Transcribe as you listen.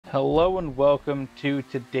Hello and welcome to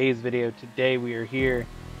today's video. Today we are here,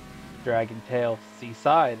 Dragon Tail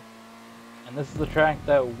Seaside, and this is the track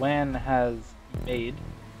that Gran has made,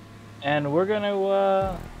 and we're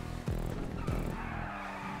gonna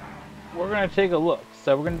take a look.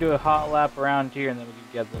 So we're gonna do a hot lap around here, and then we can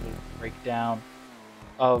get a little breakdown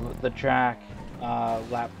of the track,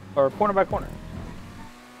 lap or corner by corner.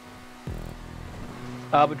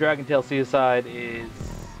 But Dragon Tail Seaside is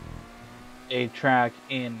a track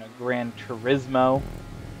in Gran Turismo,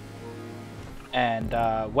 and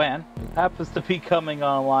Gran, who happens to be coming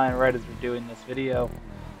online right as we're doing this video,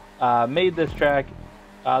 made this track.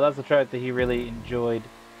 That's a track that he really enjoyed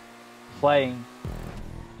playing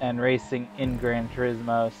and racing in Gran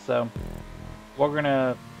Turismo, so we're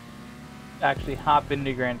gonna actually hop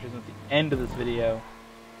into Gran Turismo at the end of this video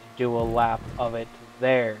and do a lap of it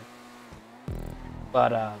there.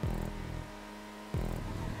 But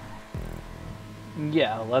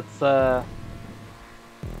yeah, let's go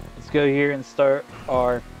here and start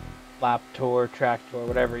our lap tour, track tour,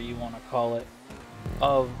 whatever you want to call it,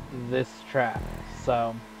 of this track.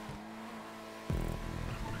 So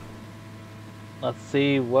let's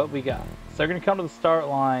see what we got. So we're gonna come to the start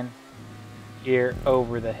line here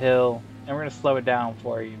over the hill, and we're gonna slow it down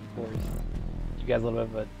for you, of course. You guys a little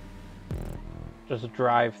bit of just a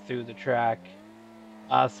drive through the track.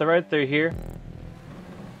 So right through here,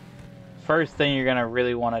 first thing you're gonna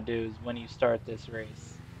really want to do is when you start this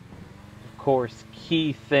race, of course,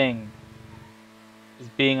 key thing is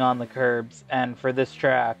being on the curbs, and for this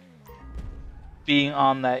track, being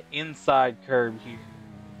on that inside curb here.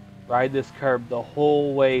 Ride this curb the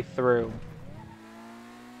whole way through.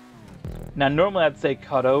 Now normally I'd say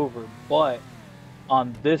cut over, but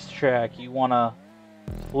on this track you want to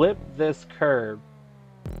flip this curb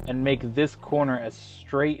and make this corner as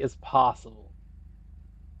straight as possible,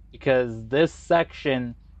 because this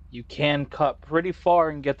section you can cut pretty far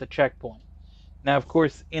and get the checkpoint. Now of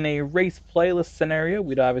course in a race playlist scenario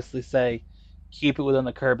we'd obviously say keep it within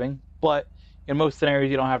the curbing, but in most scenarios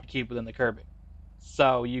you don't have to keep within the curbing,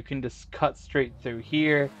 so you can just cut straight through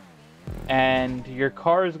here, and your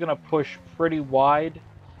car is going to push pretty wide,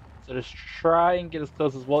 so just try and get as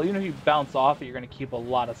close as well. Even if you bounce off it, you're going to keep a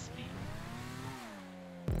lot of speed.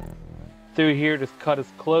 Through here, just cut as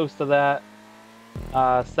close to that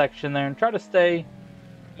section there and try to stay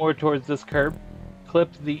more towards this curb. Clip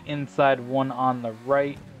the inside one on the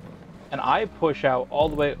right, and I push out all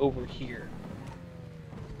the way over here,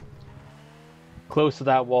 close to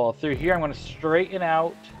that wall. Through here, I'm going to straighten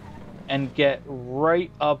out and get right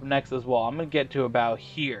up next as well. I'm going to get to about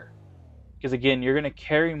here, because again, you're going to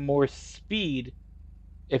carry more speed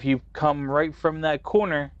if you come right from that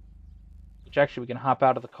corner, which actually we can hop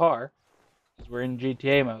out of the car because we're in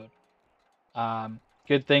GTA mode.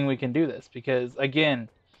 Good thing we can do this, because again,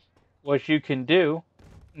 what you can do,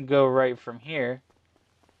 go right from here,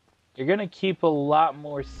 you're going to keep a lot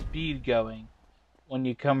more speed going when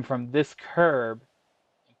you come from this curb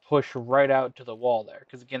and push right out to the wall there,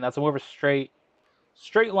 because again, that's more of a straight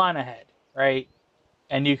line ahead, right?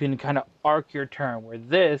 And you can kind of arc your turn, where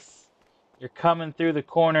this, you're coming through the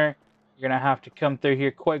corner, you're going to have to come through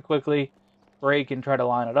here quite quickly, brake and try to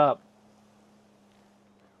line it up.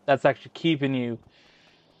 That's actually keeping you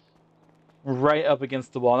right up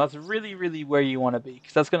against the wall. And that's really, really where you want to be,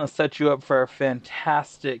 because that's going to set you up for a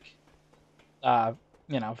fantastic,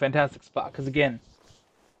 fantastic spot. Because again,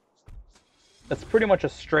 that's pretty much a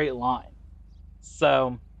straight line.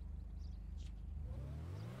 So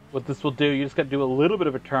what this will do, you just got to do a little bit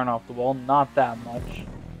of a turn off the wall, not that much.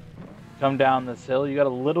 Come down this hill, you got a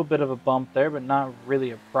little bit of a bump there, but not really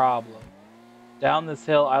a problem. Down this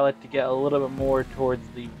hill, I like to get a little bit more towards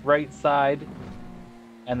the right side,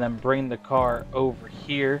 and then bring the car over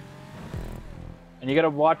here. And you got to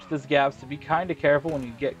watch this gap, so be kind of careful when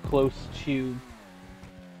you get close to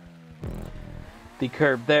the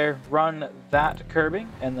curb there. Run that curbing,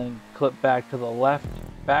 and then clip back to the left,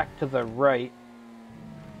 back to the right.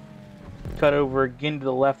 Cut over again to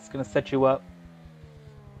the left. It's going to set you up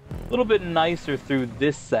a little bit nicer through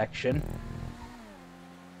this section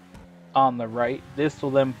on the right. This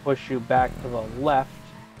will then push you back to the left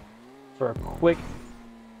for a quick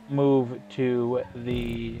move to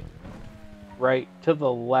the right, to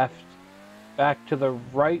the left, back to the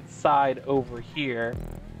right side over here,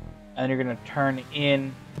 and you're going to turn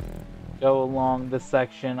in, go along this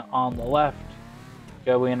section on the left,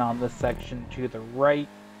 go in on this section to the right,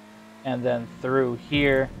 and then through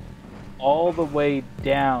here all the way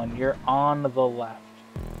down. You're on the left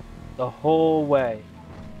the whole way,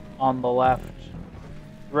 on the left.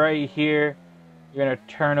 Right here, you're going to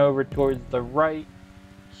turn over towards the right,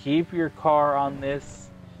 keep your car on this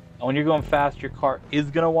And when you're going fast, your car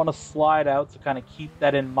is going to want to slide out, so kind of keep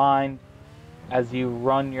that in mind as you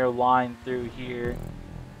run your line through here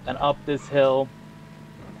and up this hill.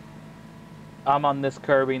 I'm on this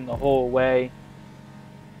curbing the whole way.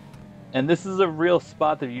 And this is a real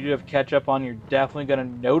spot that if you do have catch up on, you're definitely going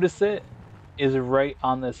to notice it, is right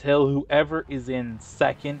on this hill. Whoever is in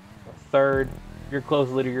second or third, if you're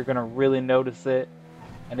close leader, you're going to really notice it.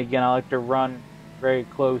 And again, I like to run very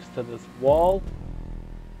close to this wall.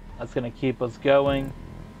 That's going to keep us going.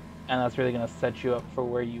 And that's really going to set you up for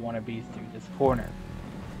where you want to be through this corner.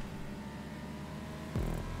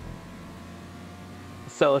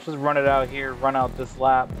 So let's just run it out here, run out this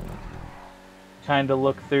lap. Kind of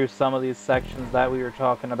look through some of these sections that we were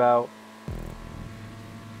talking about.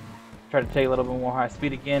 Try to take a little bit more high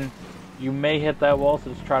speed again. You may hit that wall,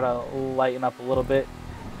 so just try to lighten up a little bit.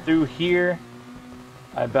 Through here,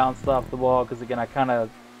 I bounced off the wall because again, I kind of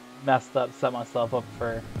messed up, set myself up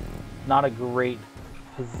for not a great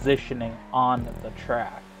positioning on the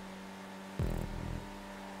track.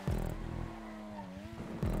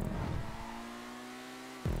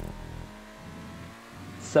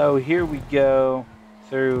 So here we go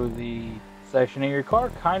through the section, and your car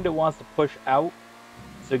kind of wants to push out.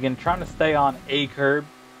 So again, trying to stay on a curb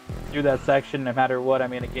through that section no matter what. I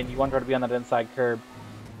mean, again, you want to try to be on that inside curb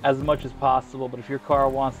as much as possible, but if your car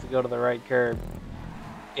wants to go to the right curb,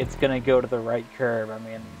 it's going to go to the right curb. I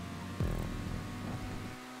mean,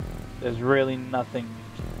 there's really nothing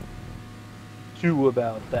to do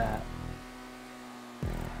about that.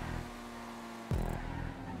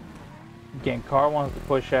 Again, car wants to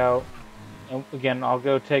push out, and again, I'll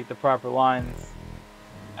go take the proper lines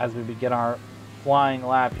as we begin our flying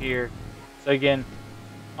lap here. So again,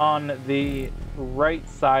 on the right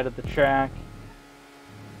side of the track,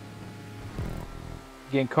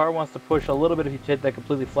 again, car wants to push a little bit. If you hit that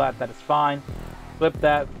completely flat, that is fine. Flip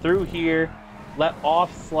that through here, let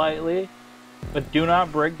off slightly, but do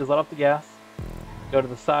not brake, just let off the gas. Go to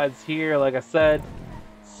the sides here, like I said,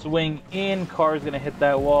 swing in, car's gonna hit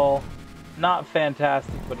that wall. Not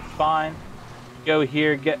fantastic, but it's fine. Go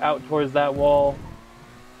here, get out towards that wall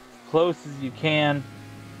as close as you can.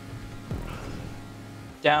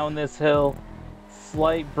 Down this hill,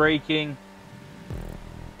 slight braking.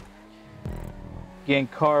 Again,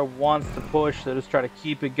 car wants to push, so just try to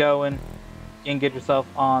keep it going. Again, get yourself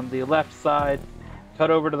on the left side, cut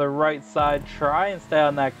over to the right side, try and stay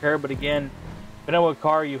on that curb, but again, depending on what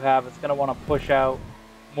car you have, it's going to want to push out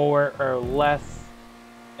more or less.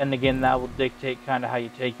 And again, that will dictate kind of how you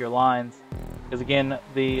take your lines. Because again,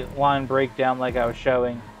 the line breakdown, like I was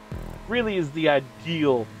showing, really is the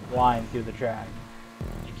ideal line through the track.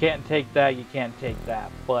 You can't take that, you can't take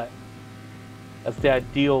that, but that's the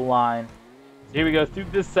ideal line. So here we go through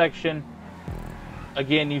this section.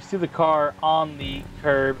 Again, you see the car on the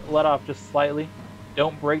curb, let off just slightly.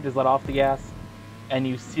 Don't brake, just let off the gas. And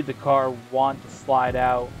you see the car want to slide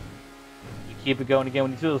out. You keep it going. Again,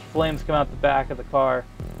 when you see those flames come out the back of the car,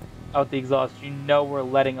 out the exhaust, you know we're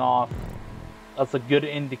letting off. That's a good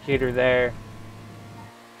indicator there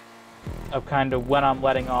of kind of when I'm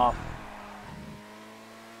letting off.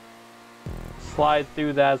 Slide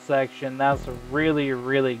through that section. That's really,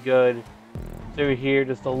 really good. Through here,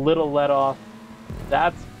 just a little let off.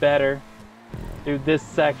 That's better. Through this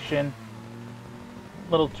section,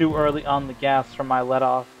 a little too early on the gas for my let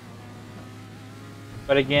off.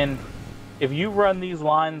 But again, if you run these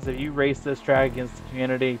lines, if you race this track against the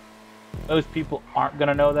community, most people aren't going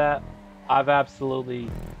to know that. I've absolutely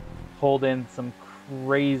pulled in some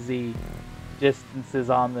crazy distances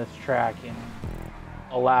on this track in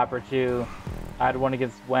a lap or two. I had one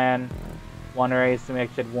against Gran, one race, and we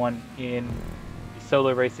actually had one in the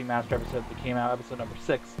Solo Racing Master episode that came out, episode number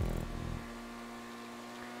 6.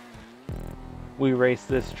 We raced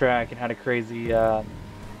this track and had a crazy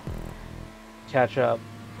catch up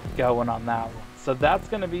going on that one. So that's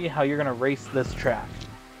going to be how you're going to race this track.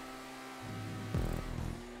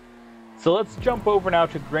 So let's jump over now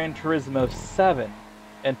to Gran Turismo 7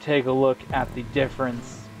 and take a look at the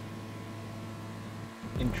difference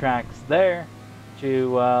in tracks there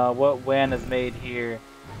to what WAN has made here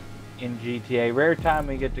in GTA. Rare time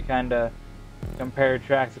we get to kind of compare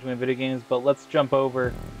tracks between video games, but let's jump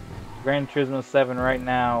over to Gran Turismo 7 right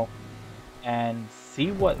now and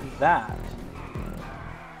see what that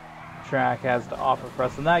track has to offer for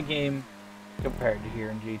us in that game compared to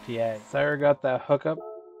here in GTA. Sarah got that hookup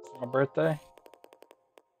for my birthday.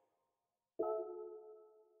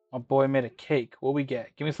 My boy made a cake. What we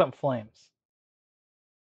get? Give me some flames.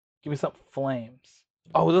 Give me some flames.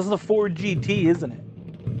 Oh, this is a Ford GT, isn't it?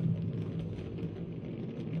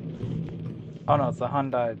 Oh no, it's the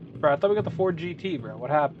Hyundai. Bro, I thought we got the Ford GT, bro. What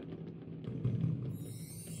happened?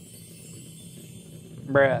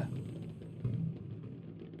 Bruh.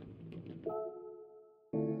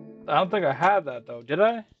 I don't think I had that though, did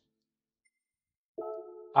I?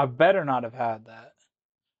 I better not have had that.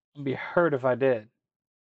 I'd be hurt if I did.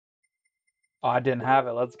 Oh, I didn't have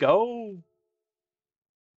it. Let's go.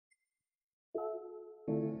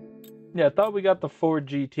 Yeah, I thought we got the Ford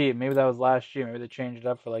GT. Maybe that was last year. Maybe they changed it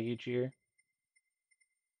up for like each year.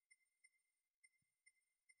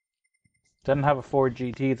 Didn't have a Ford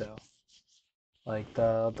GT though. Like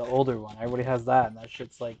the older one. Everybody has that, and that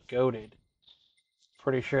shit's like goated.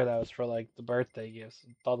 Pretty sure that was for like the birthday gifts.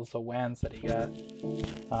 All the Wans that he got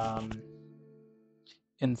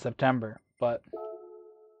in September. But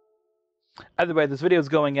either way, this video is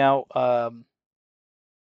going out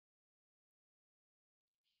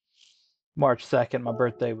March 2nd. My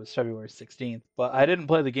birthday was February 16th, but I didn't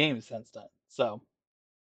play the game since then. So,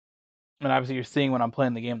 and obviously you're seeing when I'm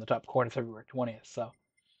playing the game in the top corner February 20th. So,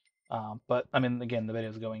 but I mean, again, the video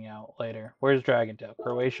is going out later. Where's Dragon Tail?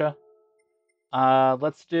 Croatia?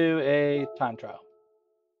 Let's do a time trial.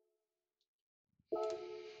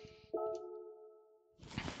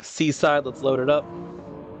 Seaside, let's load it up.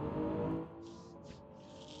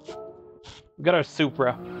 We got our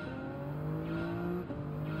Supra.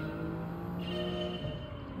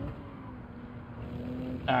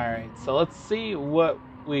 Alright, so let's see what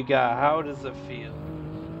we got. How does it feel?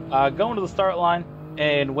 Going to the start line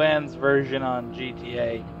in Wan's version on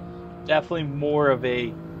GTA, definitely more of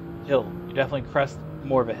a hill. You definitely crest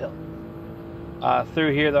more of a hill.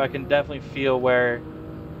 Through here, though, I can definitely feel where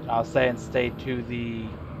I'll say and stay to the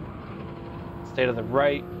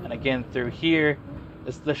right. And again, through here,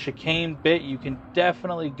 this is the chicane bit. You can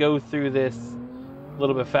definitely go through this a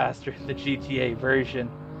little bit faster in the GTA version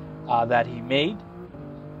that he made.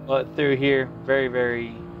 But through here, very,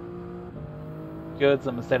 very good. So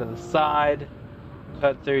I'm going to stay to the side.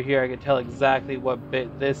 Cut through here, I can tell exactly what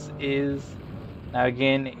bit this is. Now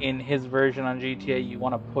again, in his version on GTA, you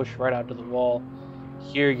want to push right out to the wall.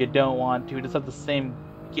 Here you don't want to. Just have the same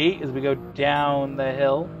gate as we go down the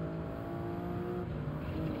hill.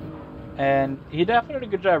 And he definitely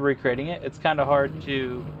did a good job recreating it. It's kind of hard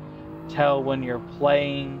to tell when you're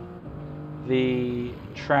playing the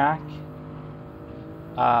track.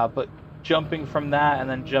 But jumping from that and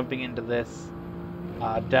then jumping into this,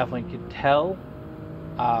 definitely could tell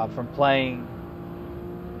from playing.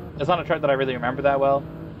 It's not a track that I really remember that well,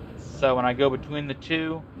 so when I go between the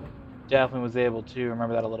two, definitely was able to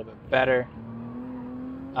remember that a little bit better.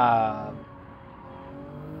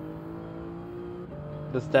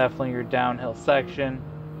 This is definitely your downhill section,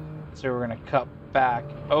 so we're going to cut back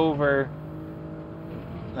over.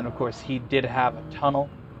 And of course he did have a tunnel,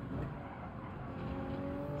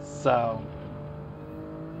 so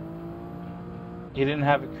he didn't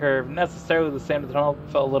have a curve necessarily the same as the tunnel.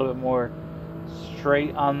 Felt a little bit more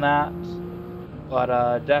straight on that,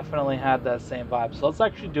 but definitely had that same vibe. So let's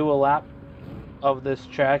actually do a lap of this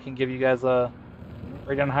track and give you guys a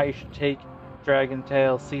breakdown on how you should take Dragon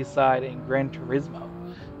Tail, Seaside, and Gran Turismo.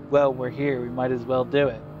 Well, we're here, we might as well do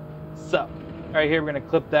it. So right here, we're going to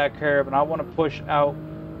clip that curve, and I want to push out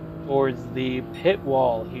towards the pit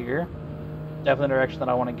wall here. Definitely the direction that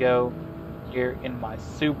I want to go here in my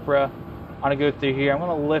Supra. I'm going to go through here. I'm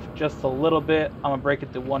going to lift just a little bit. I'm going to break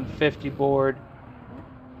it to 150 board.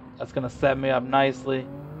 That's going to set me up nicely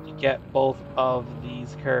to get both of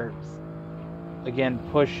these curves. Again,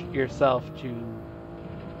 push yourself to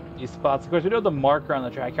these spots. Of course, we do have the marker on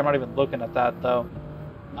the track. I'm not even looking at that, though.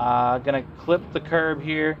 Going to clip the curb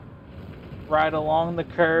here. Right along the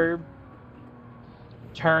curb.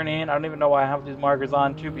 Turn in. I don't even know why I have these markers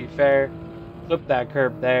on, to be fair. Clip that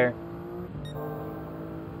curb there.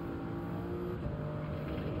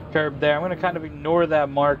 Curb there. I'm going to kind of ignore that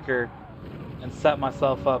marker and set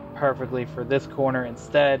myself up perfectly for this corner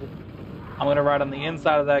instead. I'm going to ride on the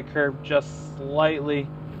inside of that curb just slightly,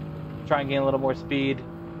 try and gain a little more speed.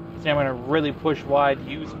 So I'm going to really push wide,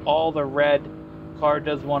 use all the red. Car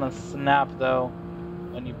does want to snap though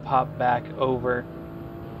when you pop back over.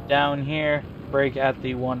 Down here, brake at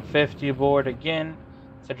the 150 board again.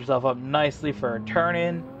 Set yourself up nicely for a turn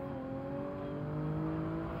in.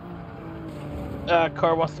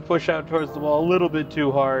 Car wants to push out towards the wall a little bit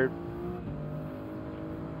too hard.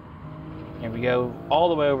 Here we go, all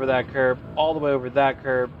the way over that curb, all the way over that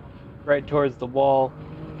curb, right towards the wall.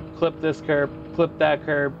 Clip this curb, clip that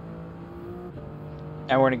curb,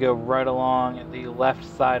 and we're going to go right along at the left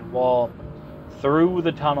side wall through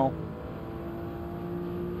the tunnel.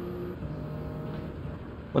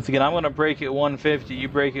 Once again, I'm going to brake at 150. You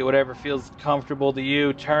brake it whatever feels comfortable to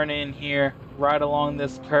you. Turn in here, right along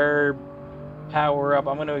this curb, power up.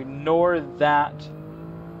 I'm going to ignore that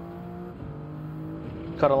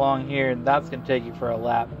cut along here, and that's going to take you for a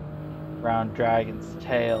lap around Dragon's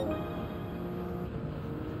Tail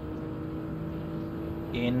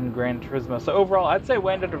in Gran Turismo. So overall, I'd say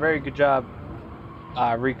Wayne did a very good job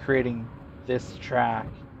recreating this track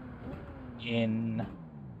in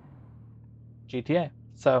GTA.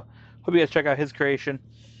 So hope you guys check out his creation.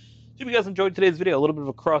 Hope you guys enjoyed today's video. A little bit of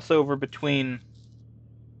a crossover between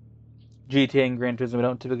GTA and Gran Turismo. We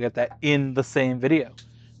don't typically get that in the same video.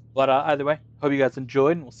 But either way, hope you guys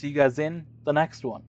enjoyed, and we'll see you guys in the next one.